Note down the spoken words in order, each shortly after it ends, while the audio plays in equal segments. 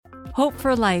Hope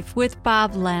for Life with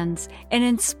Bob Lenz, an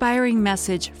inspiring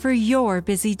message for your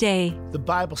busy day. The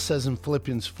Bible says in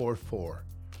Philippians 4:4,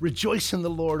 rejoice in the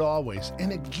Lord always.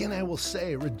 And again I will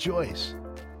say, rejoice.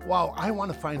 Wow, I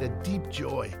want to find a deep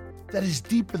joy that is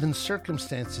deeper than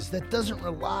circumstances, that doesn't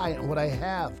rely on what I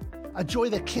have. A joy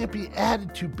that can't be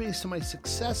added to based on my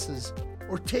successes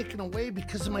or taken away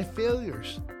because of my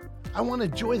failures. I want a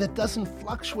joy that doesn't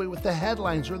fluctuate with the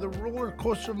headlines or the roller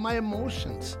coaster of my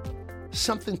emotions.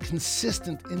 Something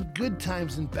consistent in good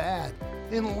times and bad,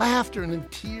 in laughter and in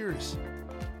tears.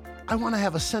 I want to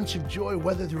have a sense of joy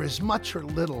whether there is much or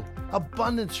little,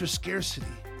 abundance or scarcity.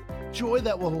 Joy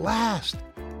that will last.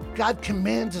 God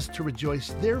commands us to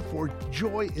rejoice. Therefore,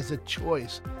 joy is a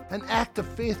choice, an act of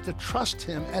faith to trust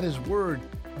Him at His word.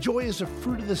 Joy is a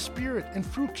fruit of the Spirit, and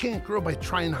fruit can't grow by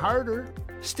trying harder.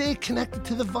 Stay connected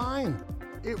to the vine.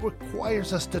 It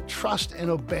requires us to trust and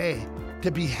obey, to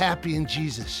be happy in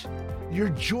Jesus. Your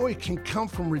joy can come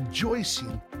from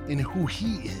rejoicing in who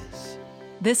He is.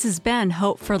 This has been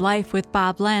Hope for Life with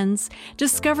Bob Lenz.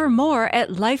 Discover more at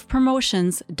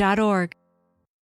lifepromotions.org.